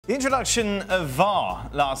The introduction of VAR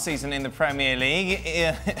last season in the Premier League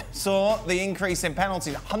saw the increase in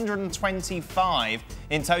penalties, 125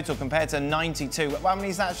 in total compared to 92. How many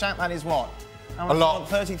is that, Shaq? That is what? A lot.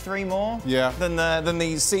 33 more yeah. than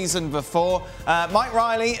the season before. Mike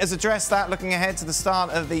Riley has addressed that, looking ahead to the start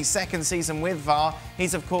of the second season with VAR.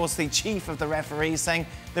 He's, of course, the chief of the referees, saying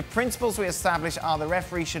the principles we establish are the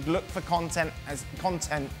referee should look for contact,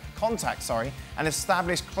 and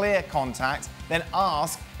establish clear contact, then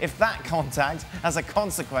ask if that contact has a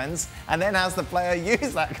consequence, and then has the player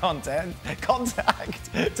use that contact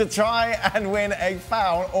to try and win a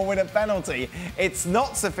foul or win a penalty. It's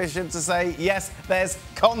not sufficient to say, yes, there's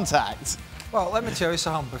contact. Well, let me tell you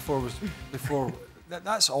something before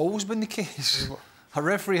that's always been the case. A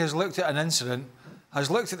referee has looked at an incident,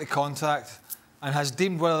 has looked at the contact, and has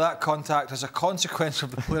deemed whether that contact has a consequence of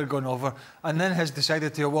the player going over, and then has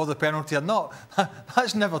decided to award the penalty or not.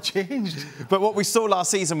 That's never changed. But what we saw last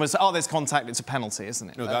season was, oh, there's contact, it's a penalty, isn't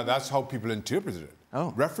it? No, that's how people interpreted it.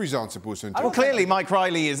 Oh. Referees aren't supposed to interpret it. Well, clearly Mike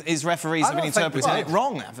Riley is referees have been interpreting it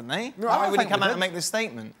wrong, haven't they? No, Why would he come out and make this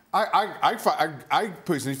statement? I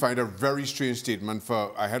personally find it a very strange statement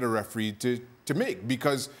for a head of referee to make,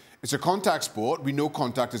 because it's a contact sport. We know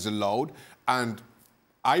contact is allowed, and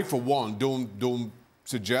I, for one, don't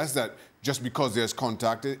suggest that just because there's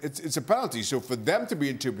contact, it's a penalty. So for them to be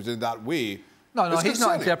interpreted that way, no, he's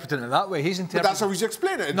not interpreting it that way. He's interpreting. But that's how he's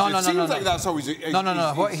explaining it. No. That's how he's.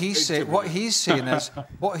 No. What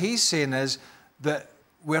he's saying is that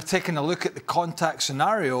we're taking a look at the contact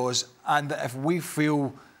scenarios, and that if we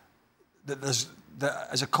feel that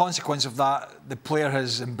as a consequence of that, the player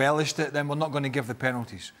has embellished it, then we're not going to give the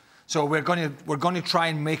penalties. So we're going to try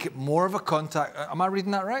and make it more of a contact. Am I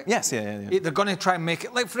reading that right? Yes, yeah. They're going to try and make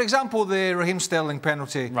it, like, for example, the Raheem Sterling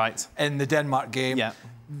penalty in the Denmark game. Yeah.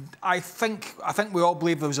 I think we all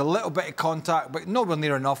believe there was a little bit of contact, but nowhere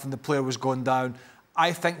near enough, and the player was going down.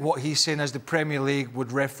 I think what he's saying is the Premier League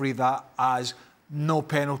would referee that as no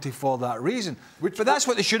penalty for that reason. But that's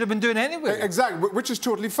what they should have been doing anyway. Exactly, which is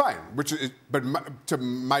totally fine. But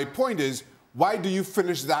my point is, why do you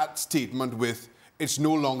finish that statement with, it's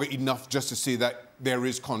no longer enough just to say that there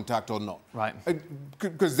is contact or not? Right.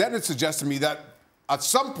 Because then it suggests to me that at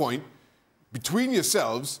some point, between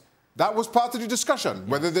yourselves, that was part of the discussion,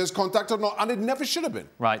 whether there's contact or not, and it never should have been.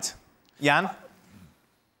 Right. Jan?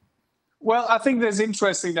 Well, I think it's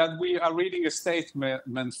interesting that we are reading a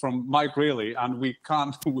statement from Mike Riley, and we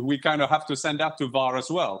kind of have to send that to VAR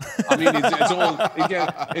as well. I mean,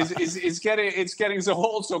 it's getting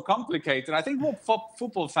so complicated. I think what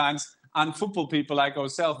football fans and football people like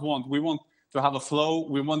ourselves we want to have a flow.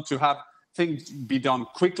 We want to have things be done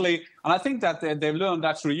quickly. And I think that they've learned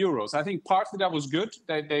that through Euros. I think partly that was good.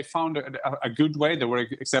 They found a good way. There were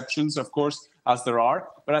exceptions, of course, as there are.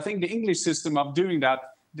 But I think the English system of doing that,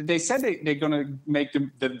 they said they're going to make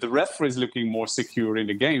the referees looking more secure in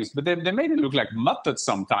the games, but they made it look like Muppets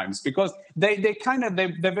sometimes, because they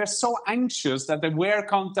were so anxious that they were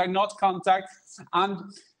contact, not contact. And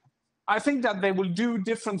I think that they will do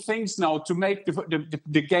different things now to make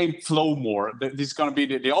the game flow more. This is going to be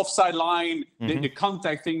the offside line, the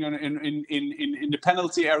contact thing in the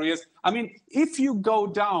penalty areas. I mean, if you go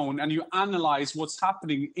down and you analyze what's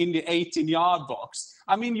happening in the 18-yard box,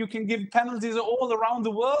 I mean, you can give penalties all around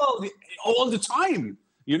the world, all the time,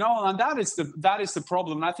 you know, and that is the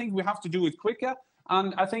problem. I think we have to do it quicker.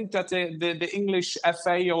 And I think that the English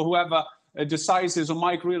FA or whoever decides on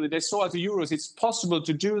Mike Riley, they saw at the Euros it's possible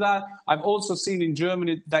to do that. I've also seen in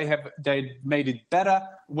Germany they made it better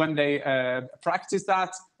when they practice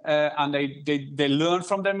that, and they learn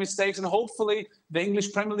from their mistakes, and hopefully the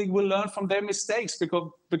English Premier League will learn from their mistakes,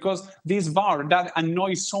 because these VAR that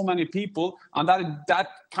annoys so many people, and that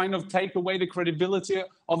kind of take away the credibility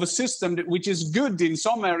of a system which is good in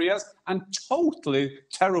some areas and totally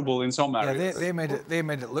terrible in some areas. Yeah, they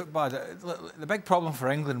made it look bad. The big problem for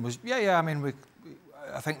England was I mean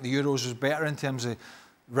I think the Euros was better in terms of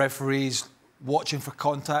referees watching for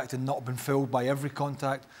contact and not being fooled by every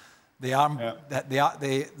contact. The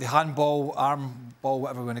handball, arm ball,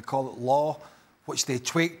 whatever we want to call it, law, which they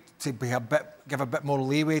tweaked to give a bit more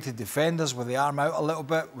leeway to defenders with the arm out a little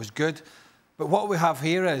bit, was good. But what we have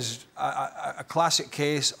here is a classic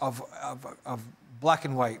case of black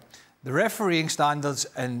and white. The refereeing standards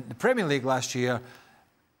in the Premier League last year,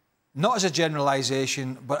 not as a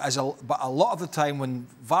generalisation, but a lot of the time when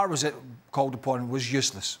VAR was called upon, was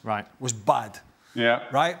useless. Right. Was bad. Yeah.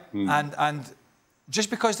 Right? And just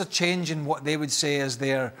because they're changing what they would say as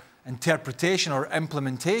their interpretation or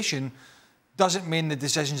implementation doesn't mean the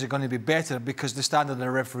decisions are going to be better, because the standard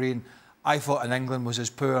of refereeing, I thought, in England was as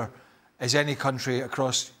poor as any country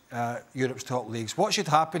across Europe's top leagues. What should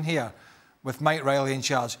happen here with Mike Riley in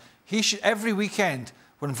charge? He should, every weekend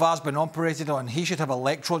when VAR's been operated on, he should have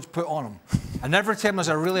electrodes put on him. And every time there's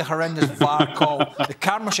a really horrendous VAR call, the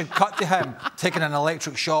camera should cut to him taking an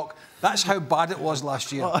electric shock. That's how bad it was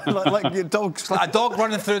last year. like your dog's... It's like a dog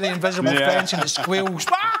running through the invisible fence and it squeals.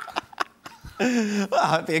 Well,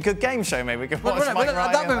 that'd be a good game show, maybe. We could watch Mike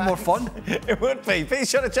Riley. That'd be more fun. It would be. Be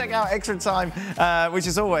sure to check out Extra Time, which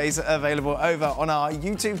is always available over on our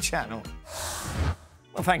YouTube channel.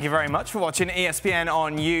 Well, thank you very much for watching ESPN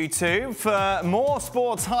on YouTube. For more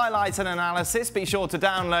sports highlights and analysis, be sure to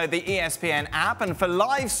download the ESPN app. And for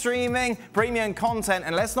live streaming, premium content,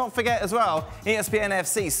 and let's not forget as well, ESPN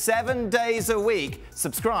FC 7 days a week.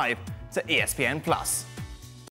 Subscribe to ESPN Plus.